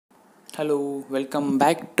Hello, welcome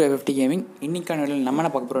back to FFT gaming. இன்றைக்கான வேலையில் நம்ம என்ன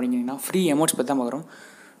பார்க்க போகிறோம் அப்படிங்கன்னா ஃப்ரீ எமோட்ஸ் பற்றி தான் பார்க்குறோம்.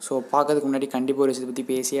 ஸோ பார்க்கறதுக்கு முன்னாடி கண்டிப்பாக ஒரு விஷயத்தை பற்றி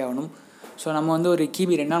பேசியே ஆகணும். ஸோ நம்ம வந்து ஒரு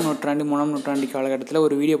கிபி 2ஆம் நூற்றாண்டு 3ஆம் நூற்றாண்டு காலகட்டத்தில்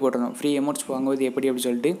ஒரு வீடியோ போட்டிருந்தோம், ஃப்ரீ எமோட்ஸ் வாங்குவது எப்படி அப்படின்னு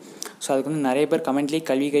சொல்லிட்டு. ஸோ அதுக்கு வந்து நிறைய பேர் கமெண்ட்லேயே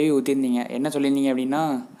கல்வி ஊற்றிருந்தீங்க. என்ன சொல்லியிருந்தீங்க அப்படின்னா,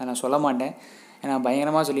 அதை நான் சொல்ல மாட்டேன், ஏன்னா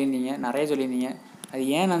பயங்கரமாக சொல்லியிருந்தீங்க, நிறைய சொல்லியிருந்தீங்க. அது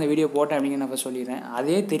ஏன் நான் அந்த வீடியோ போட்டேன் அப்படிங்கிற நான் சொல்லிடுறேன்.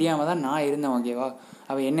 அதே தெரியாமல் தான் நான் இருந்தேன், ஓகேவா?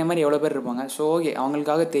 அவள் என்ன மாதிரி எவ்வளோ பேர் இருப்பாங்க. ஸோ ஓகே,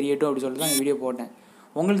 அவங்களுக்காக தெரியட்டும் அப்படின்னு சொல்லிட்டு தான் அந்த வீடியோ போட்டேன்.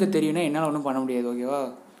 உங்களுக்கு தெரியும்னா என்னால் ஒன்றும் பண்ண முடியாது, ஓகேவா?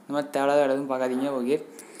 இந்த மாதிரி தேவையில்லாத இடத்தும் பார்க்காதீங்க, ஓகே?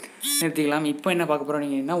 நிறுத்திக்கலாம். இப்போ என்ன பார்க்க போகிறோம்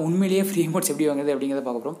நீங்கன்னா, உண்மையிலேயே ஃப்ரீ எமோட்ஸ் எப்படி வாங்குறது அப்படிங்கிறத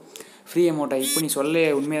பார்க்க போகிறோம். ஃப்ரீ எமௌண்ட்டா இப்போ நீ சொல்ல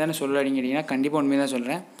உண்மையாக தானே சொல்ல அப்படின்னு கேட்டிங்கன்னா, கண்டிப்பாக உண்மையாக தான்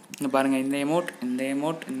சொல்கிறேன். இங்கே பாருங்கள், இந்த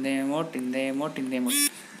எமௌண்ட்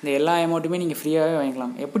இந்த எல்லா எமௌண்ட்டுமே நீங்கள் ஃப்ரீயாகவே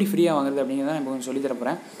வாங்கிக்கலாம். எப்படி ஃப்ரீயாக வாங்குறது அப்படிங்கிறத நான் இப்போ கொஞ்சம் சொல்லி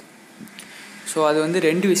தரப்போகிறேன். ஸோ அது வந்து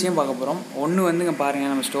 2 விஷயம் பார்க்க போகிறோம். ஒன்று வந்து இங்கே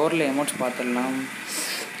பாருங்கள், நம்ம ஸ்டோரில் எமௌண்ட்ஸ் பார்த்துடலாம்.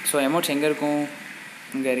 ஸோ எமௌண்ட்ஸ் எங்கே இருக்கும்?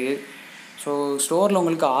 இங்கே இருக்குது. ஸோ ஸ்டோரில்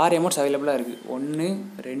உங்களுக்கு 6 எமௌண்ட்ஸ் அவைலபிளாக இருக்குது. 1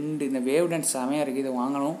 2 இந்த வேவ் டான்ஸ் செமையாக இருக்குது, இதை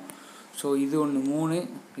வாங்கணும். ஸோ இது 1 3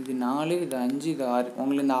 இது 4 இது 5 இது 6.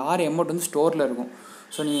 உங்களுக்கு இந்த 6 எமௌண்ட் வந்து ஸ்டோரில் இருக்கும்.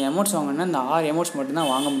 ஸோ நீங்கள் எமௌண்ட்ஸ் வாங்கினா இந்த 6 எமௌண்ட்ஸ் மட்டும்தான்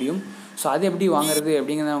வாங்க முடியும். ஸோ அது எப்படி வாங்குறது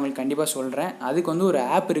அப்படிங்கிறத உங்களுக்கு கண்டிப்பாக சொல்கிறேன். அதுக்கு வந்து ஒரு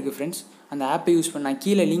ஆப் இருக்குது ஃப்ரெண்ட்ஸ். அந்த ஆப்பை யூஸ் பண்ண நான்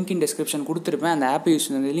கீழே லிங்க் இன் டிஸ்கிரிப்ஷன் கொடுத்துருப்பேன். அந்த ஆப்பை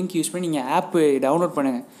அந்த லிங்க் யூஸ் பண்ணி நீங்கள் ஆப்பு டவுன்லோட்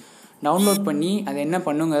பண்ணுங்கள். டவுன்லோட் பண்ணி அதை என்ன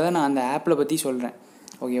பண்ணுங்கிறத நான் அந்த ஆப்பில் பற்றி சொல்கிறேன்,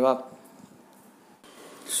 ஓகேவா?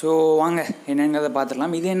 ஸோ வாங்க என்னங்கிறத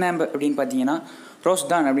பார்த்துடலாம். இது என்ன அப்படின்னு பார்த்தீங்கன்னா,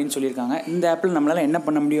 ரோஸ்தான் அப்படின்னு சொல்லியிருக்காங்க. இந்த ஆப்பில் நம்மளால் என்ன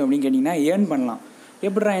பண்ண முடியும் அப்படின்னு கேட்டிங்கன்னா, ஏர்ன் பண்ணலாம்.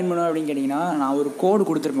 எப்படிடா ஏர்ன் பண்ணுவோம் அப்படின்னு கேட்டிங்கன்னா, நான் ஒரு கோடு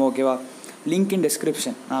கொடுத்துருப்பேன், ஓகேவா? Link in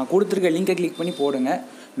description. நான் கொடுத்துருக்க லிங்கை கிளிக் பண்ணி போடுங்க.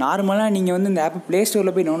 நார்மலாக நீங்கள் வந்து இந்த ஆப்பை ப்ளே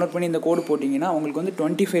ஸ்டோரில் போய் டவுன்லோட் பண்ணி இந்த கோடு போட்டிங்கன்னா உங்களுக்கு வந்து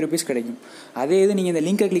 25 rupees கிடைக்கும். அதே இது நீங்கள் இந்த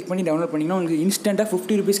லிங்கை கிளிக் பண்ணி டவுன்லோட் பண்ணிங்கன்னா உங்களுக்கு இன்ஸ்டண்ட்டாக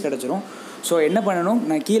 50 rupees கிடச்சிரும். ஸோ என்ன பண்ணணும்,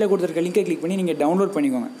 நான் கீழே கொடுத்துருக்க லிங்கை கிளிக் பண்ணி நீங்கள் டவுன்லோட்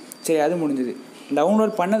பண்ணிக்கோங்க. சரி, அது முடிஞ்சது.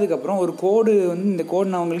 டவுன்லோட் பண்ணதுக்கப்புறம் ஒரு கோடு வந்து இந்த கோடு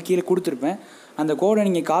நான் உங்களுக்கு கீழே கொடுத்துருப்பேன். அந்த கோடை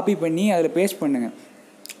நீங்கள் காப்பி பண்ணி அதில் பேஸ்ட் பண்ணுங்கள்.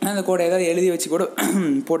 அந்த கோடை ஏதாவது எழுதி வச்சு கூட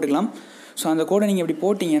போட்டுக்கலாம். ஸோ அந்த கோடை நீங்கள் இப்படி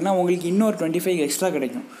போட்டிங்கன்னா உங்களுக்கு இன்னொரு 25 எக்ஸ்ட்ரா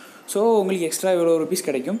கிடைக்கும். ஸோ உங்களுக்கு எக்ஸ்ட்ரா இவ்வளோ ருபீஸ்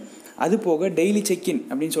கிடைக்கும். அது போக டெய்லி செக்இன்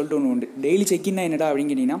அப்படின்னு சொல்லிட்டு ஒன்று உண்டு. டெய்லி செக்இன்னா என்னடா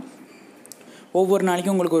அப்படின்னு கேட்டிங்கன்னா, ஒவ்வொரு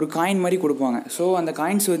நாளைக்கும் உங்களுக்கு ஒரு காயின் மாதிரி கொடுப்பாங்க. ஸோ அந்த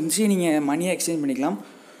காயின்ஸ் வச்சு நீங்கள் மணியை எக்ஸ்சேஞ்ச் பண்ணிக்கலாம்.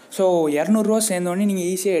 ஸோ 200 ரூபா சேர்ந்தோடனே நீங்கள்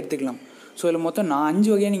ஈஸியாக எடுத்துக்கலாம். ஸோ இதில் மொத்தம் 5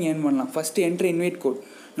 வகையாக நீங்கள் ஏர்ன் பண்ணலாம். First enter invite code.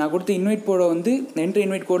 நான் கொடுத்த இன்வைட் கோடை வந்து என்ட்ரு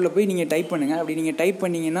இன்வைட் கோடில் போய் நீங்கள் டைப் பண்ணுங்கள். அப்படி நீங்கள் டைப்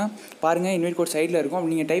பண்ணிங்கன்னா பாருங்கள், இன்வைட் கோட் சைடில் இருக்கும்.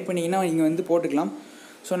 அப்படி நீங்கள் டைப் பண்ணிங்கன்னா நீங்கள் வந்து போட்டுக்கலாம்.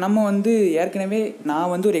 ஸோ நம்ம வந்து ஏற்கனவே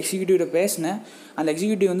நான் வந்து ஒரு எக்ஸிக்யூட்டிவ்கிட்ட பேசினேன். அந்த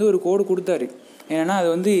எக்ஸிக்யூட்டிவ் வந்து ஒரு கோடு கொடுத்தாரு. ஏன்னா அது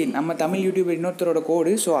வந்து நம்ம தமிழ் யூடியூபர் இன்னொருத்தரோட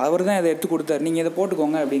கோடு. ஸோ அவர் தான் இதை எடுத்து கொடுத்தாரு, நீங்கள் இதை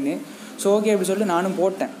போட்டுக்கோங்க அப்படின்னு. ஸோ ஓகே அப்படி சொல்லிட்டு நானும்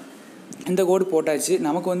போட்டேன். இந்த கோடு போட்டாச்சு.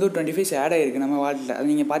 நமக்கு வந்து ஒரு 25 ஆட் ஆகிருக்கு நம்ம வாலெட்டில். அது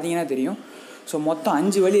நீங்கள் பார்த்தீங்கன்னா தெரியும். ஸோ மொத்தம்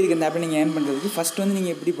 5 வழி இருக்குது இந்த ஆப்பில் நீங்கள் ஏர்ன் பண்ணுறதுக்கு. ஃபஸ்ட் வந்து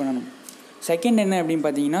நீங்கள் எப்படி பண்ணணும். செகண்ட் என்ன அப்படின்னு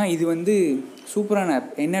பார்த்தீங்கன்னா, இது வந்து சூப்பரான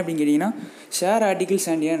ஆப். என்ன அப்படின்னு கேட்டிங்கன்னா, ஷேர் ஆர்டிகிள்ஸ்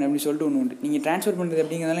அண்ட் ஏர்ன் அப்படின்னு சொல்லிட்டு ஒன்று உண்டு. நீங்கள் ட்ரான்ஸ்ஃபர் பண்ணுறது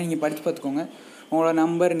அப்படிங்கிறதெல்லாம் நீங்கள் படித்து பார்த்துக்கோங்க. உங்களோட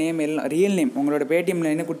நம்பர், நேம் எல்லாம் ரியல் நேம், உங்களோட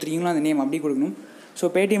பேடிஎம்மில் என்ன கொடுத்துருக்கீங்களோ அந்த நேம் அப்படி கொடுக்கணும். ஸோ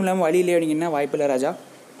பேடிஎம் இல்லாமல் வழி இல்லை அப்படிங்கன்னா வாய்ப்பில்லை ராஜா.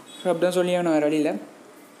 ஸோ அப்படி தான் சொல்லி வேணும், வேறு வழியில்.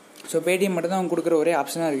 ஸோ பேடிஎம் மட்டும் தான் அவங்க கொடுக்குற ஒரே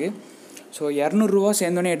ஆப்ஷனாக இருக்குது. ஸோ 200 ரூபா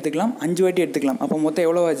சேர்ந்தோன்னே எடுத்துக்கலாம், 5 வாட்டி எடுத்துக்கலாம். அப்போ மொத்தம்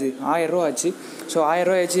எவ்வளோ ஆச்சு? 1000 ரூபா ஆச்சு. ஸோ 1000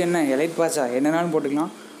 ரூபா ஆச்சு. என்ன எலைட் பாஸா என்னன்னாலும்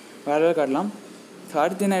போட்டுக்கலாம், வேறு காட்டலாம். ஸோ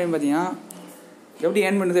அடுத்து என்ன அப்படின்னு பார்த்தீங்கன்னா, எப்படி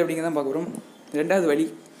ஏர்ன் பண்ணுறது அப்படிங்கிறதான் பார்க்குறோம். 2வது வழி.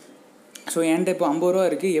 ஸோ என்கிட்ட இப்போ 50 ரூபா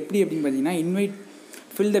இருக்குது. எப்படி அப்படின்னு பார்த்தீங்கன்னா, இன்வைட்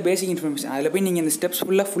ஃபில் த பேசிக் இன்ஃபர்மேஷன். அதில் போய் நீங்கள் இந்த ஸ்டெப்ஸ்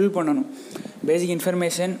ஃபுல்லாக ஃபுல் பண்ணணும். பேசிக்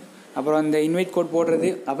இன்ஃபர்மேஷன், அப்புறம் அந்த இன்வைட் கோட் போடுறது,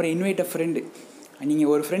 அப்புறம் இன்வைட் அ ஃப்ரெண்டு. நீங்கள்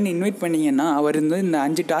ஒரு ஃப்ரெண்ட் இன்வைட் பண்ணிங்கன்னா அவர் இந்த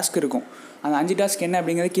 5 டாஸ்க் இருக்கும். அந்த 5 டாஸ்க் என்ன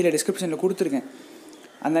அப்படிங்கிறது கீழே டிஸ்கிரிப்ஷனில் கொடுத்துருக்கேன்.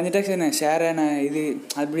 அந்த 5 டாஸ்க் என்ன ஷேரை நான் இது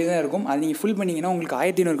அப்படி தான் இருக்கும். அது நீங்கள் ஃபுல் பண்ணிங்கன்னா உங்களுக்கு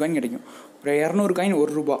 1500 காயின் கிடைக்கும். ஒரு 200 காயின்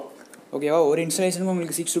 ₹1, ஓகேவா? ஒரு இன்ஸ்டாலேஷனுக்கு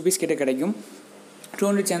உங்களுக்கு 6 rupees கிட்ட கிடைக்கும்.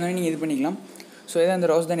 200 சேர்ந்தோடனே நீங்கள் இது பண்ணிக்கலாம். ஸோ இதான் அந்த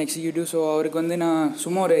ரோஸ்தான் எக்ஸிக்யூட்டிவ். ஸோ அவருக்கு வந்து நான்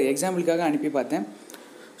சும்மா ஒரு எக்ஸாம்பிளுக்காக அனுப்பி பார்த்தேன்.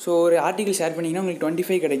 ஸோ ஒரு ஆர்டிகிள் ஷேர் பண்ணிங்கன்னா உங்களுக்கு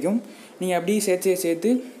 25 கிடைக்கும். நீங்கள் அப்படியே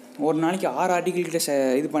சேர்த்து ஒரு நாளைக்கு 6 ஆர்டிகிள் கிட்ட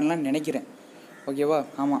இது பண்ணலான்னு நினைக்கிறேன், ஓகேவா?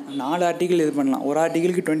 ஆமாம், 4 ஆர்டிகிள் இது பண்ணலாம். ஒரு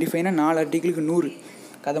ஆர்டிகிளுக்கு 25னா 4 ஆர்டிகிளுக்கு 100.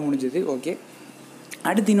 கதை முடிஞ்சது, ஓகே.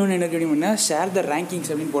 அடுத்து இன்னொன்று என்ன கேட்டிங்கன்னா, ஷேர் த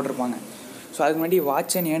ரேங்கிங்ஸ் அப்படின்னு போட்டிருப்பாங்க. ஸோ அதுக்கு முன்னாடி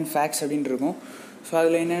வாட்ச் அண்ட் ஏர்ன் ஃபேக்ட்ஸ் அப்படின்னு இருக்கும். ஸோ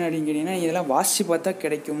அதில் என்னென்னு அப்படின்னு கேட்டிங்கன்னா, இதெல்லாம் வாசித்து பார்த்தா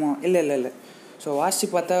கிடைக்குமா? இல்லை. ஸோ வாசித்து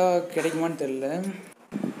பார்த்தா கிடைக்குமான்னு தெரில.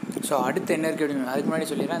 ஸோ அடுத்து என்ன இருக்குது அப்படின்னு அதுக்கு முன்னாடி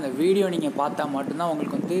சொல்லிடுறேன். அந்த வீடியோ நீங்கள் பார்த்தா மட்டும்தான்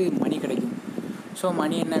உங்களுக்கு வந்து மணி கிடைக்கும். ஸோ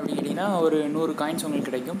மணி என்ன அப்படின்னு கேட்டிங்கன்னா, ஒரு 100 காயின்ஸ் உங்களுக்கு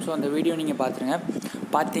கிடைக்கும். ஸோ அந்த வீடியோ நீங்கள்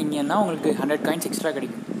பார்த்தீங்கன்னா உங்களுக்கு 100 காயின்ஸ் எக்ஸ்ட்ரா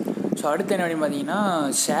கிடைக்கும். ஸோ அடுத்து என்ன அப்படின்னு பார்த்தீங்கன்னா,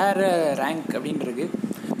 ஷேர் ரேங்க் அப்படின்றது.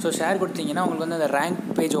 ஸோ ஷேர் கொடுத்தீங்கன்னா உங்களுக்கு வந்து அந்த ரேங்க்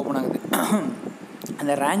பேஜ் ஓப்பன் ஆகுது.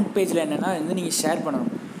 அந்த ரேங்க் பேஜில் என்னென்னா வந்து நீங்கள் ஷேர்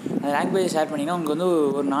பண்ணணும். அந்த ரேங்க் பேஜை ஷேர் பண்ணிங்கன்னா உங்களுக்கு வந்து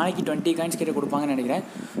ஒரு நாளைக்கு 20 காயின்ஸ் கிட்ட கொடுப்பாங்கன்னு நினைக்கிறேன்.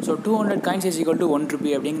 ஸோ 200 காயின்ஸ் = 1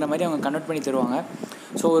 ரூபி அப்படிங்கிற மாதிரி அவங்க கன்வெர்ட் பண்ணி தருவாங்க.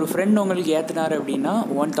 ஸோ ஒரு ஃப்ரெண்ட் உங்களுக்கு ஏற்றினார் அப்படின்னா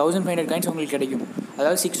 1500 காயின்ஸ் உங்களுக்கு கிடைக்கும்,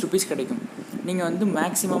 அதாவது 6 ருபீஸ் கிடைக்கும். நீங்கள் வந்து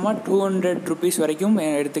மேக்ஸிமமாக 200 ருபீஸ் வரைக்கும்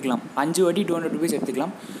எடுத்துக்கலாம், 5 வாட்டி 200 ருபீஸ்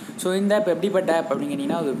எடுத்துக்கலாம். ஸோ இந்த ஆப் எப்படிப்பட்ட ஆப் அப்படின்னு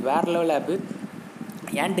கேட்டிங்கன்னா அது வேறு லெவல் ஆப்பு.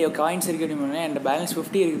 என்கிட்ட காயின்ஸ் இருக்குது அப்படின்னா என்கிட்ட பேலன்ஸ்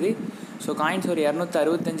 50 இருக்குது. ஸோ காயின்ஸ் ஒரு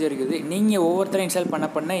 265 இருக்குது. நீங்கள் ஒவ்வொருத்தரும் இன்ஸ்டால்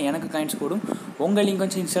பண்ண எனக்கு காயின்ஸ் கூடும், உங்கள் லிங்க்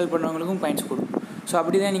வச்சு இன்ஸ்டால் பண்ணவங்களுக்கும் காயின்ஸ் கூடும். ஸோ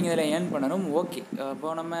அப்படி தான் நீங்கள் இதில் ஏர்ன் பண்ணணும். ஓகே,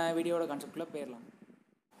 அப்போது நம்ம வீடியோட கான்செப்டில் போயிடலாம்.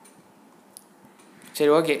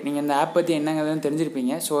 சரி, ஓகே, நீங்கள் இந்த ஆப் பற்றி என்னங்கிறதுன்னு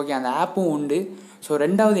தெரிஞ்சிருப்பீங்க. ஸோ ஓகே, அந்த ஆப்பும் உண்டு. ஸோ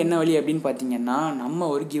ரெண்டாவது என்ன வழி அப்படின்னு பார்த்தீங்கன்னா நம்ம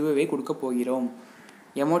ஒரு கிவ்அவே கொடுக்க போகிறோம்,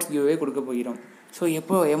 எமோட்ஸ் கிவ்அவே கொடுக்க போகிறோம். ஸோ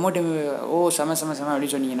எப்போ எமோட் செம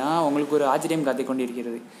அப்படின்னு சொன்னீங்கன்னா உங்களுக்கு ஒரு ஆச்சரியம் காத்து கொண்டு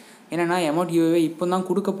இருக்கிறது. என்னென்னா எமோட் கிவ்அவே இப்போ தான்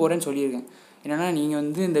கொடுக்க போகிறேன்னு சொல்லியிருக்கேன். என்னென்னா நீங்கள்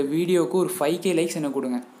வந்து இந்த வீடியோவுக்கு ஒரு 5K லைக்ஸ் எனக்கு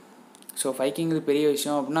கொடுங்க. ஸோ 5Kங்கிறது பெரிய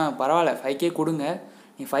விஷயம் அப்படின்னா பரவாயில்ல, 5K கொடுங்க.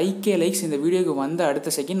 நீங்கள் 5K லைக்ஸ் இந்த வீடியோக்கு வந்த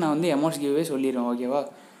அடுத்த செகண்ட் நான் வந்து எமோட்ஸ் கிவ்அவே சொல்லிடுவேன். ஓகேவா?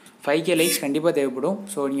 5K லைக்ஸ் கண்டிப்பாக தேவைப்படும்.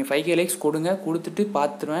 ஸோ நீங்கள் 5K லைக்ஸ் கொடுத்துட்டு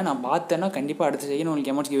பார்த்துருவேன். நான் பார்த்தேன்னா கண்டிப்பாக அடுத்த செகண்ட்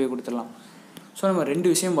உங்களுக்கு எமோட்ஸ் கிவ்அவே கொடுத்துடலாம். ஸோ நம்ம 2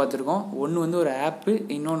 விஷயம் பார்த்துருக்கோம். ஒன்று வந்து ஒரு ஆப்பு,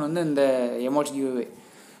 இன்னொன்று வந்து இந்த எமோட்ஸ் கிவ்அவே.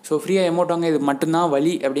 ஸோ ஃப்ரீயாக எமோட் வாங்க இது மட்டும்தான்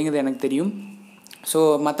வழி அப்படிங்கிறது எனக்கு தெரியும். ஸோ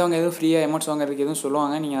மற்றவங்க எதுவும் ஃப்ரீயாக எமோட்ஸ் வாங்குறதுக்கு எதுவும்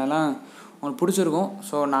சொல்லுவாங்க, நீங்கள் அதெல்லாம் உங்களுக்கு பிடிச்சிருக்கும்.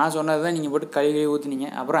 ஸோ நான் சொன்னது தான் நீங்கள் போட்டு கழுவி ஊற்றுனீங்க.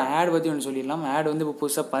 அப்புறம் ஆட் பற்றி ஒன்று சொல்லிடலாம். ஆட் வந்து இப்போ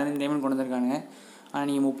புதுசாக 15 டைமண்ட் கொண்டு வந்திருக்காங்க. ஆனால்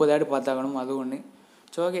நீங்கள் 30 ஆட் பார்த்தாகணும், அது ஒன்று.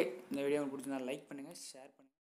 ஸோ ஓகே, இந்த வீடியோ உங்களுக்கு பிடிச்சிருந்தா லைக் பண்ணுங்கள், ஷேர் பண்ணுங்கள்.